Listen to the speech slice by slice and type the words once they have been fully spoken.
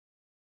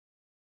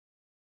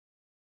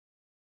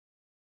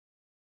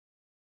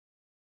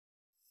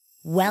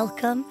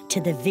Welcome to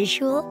the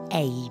visual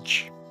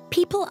age.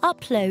 People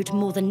upload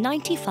more than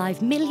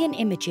 95 million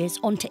images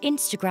onto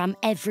Instagram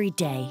every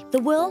day.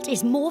 The world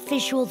is more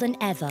visual than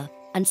ever,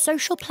 and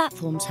social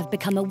platforms have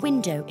become a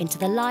window into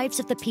the lives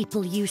of the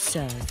people you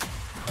serve.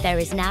 There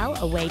is now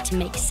a way to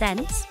make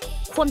sense,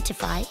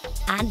 quantify,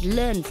 and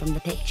learn from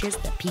the pictures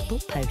that people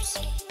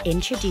post.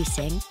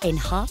 Introducing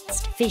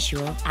Enhanced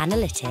Visual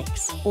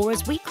Analytics, or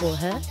as we call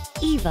her,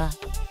 EVA.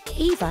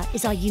 EVA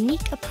is our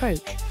unique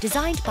approach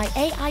designed by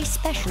AI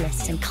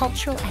specialists and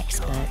cultural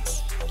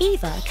experts.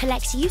 EVA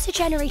collects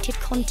user-generated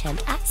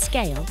content at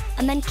scale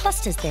and then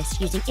clusters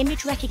this using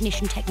image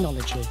recognition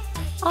technology.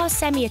 Our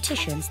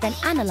semioticians then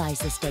analyse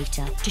this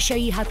data to show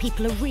you how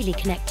people are really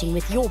connecting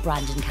with your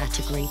brand and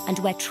category and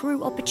where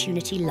true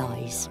opportunity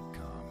lies.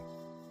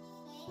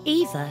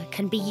 EVA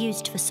can be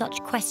used for such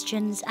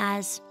questions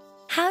as,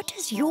 how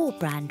does your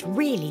brand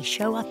really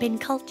show up in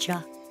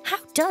culture? How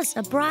does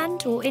a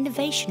brand or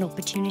innovation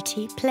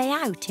opportunity play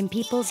out in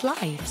people's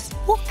lives?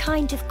 What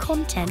kind of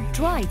content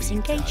drives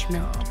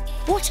engagement?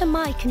 What are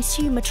my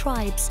consumer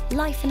tribe's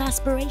life and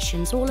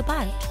aspirations all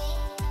about?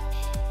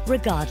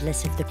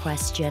 Regardless of the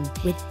question,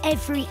 with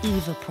every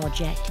EVA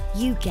project,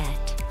 you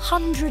get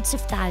hundreds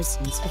of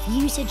thousands of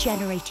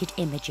user-generated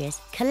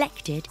images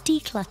collected,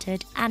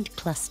 decluttered and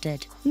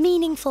clustered.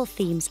 Meaningful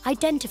themes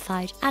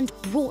identified and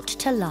brought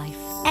to life.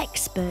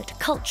 Expert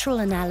cultural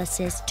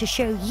analysis to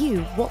show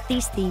you what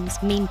these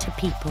themes mean to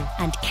people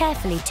and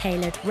carefully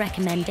tailored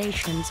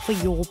recommendations for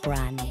your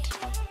brand.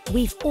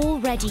 We've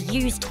already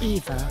used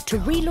EVA to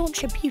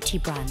relaunch a beauty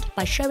brand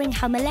by showing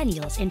how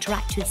millennials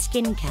interact with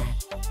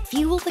skincare,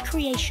 fuel the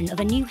creation of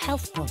a new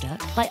health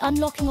product by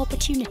unlocking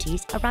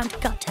opportunities around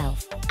gut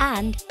health,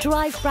 and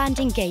drive brand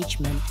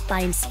engagement by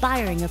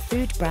inspiring a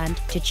food brand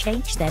to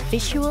change their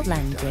visual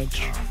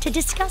language. To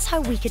discuss how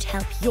we could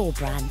help your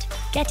brand,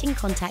 get in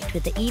contact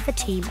with the EVA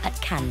team at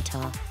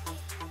Kantar.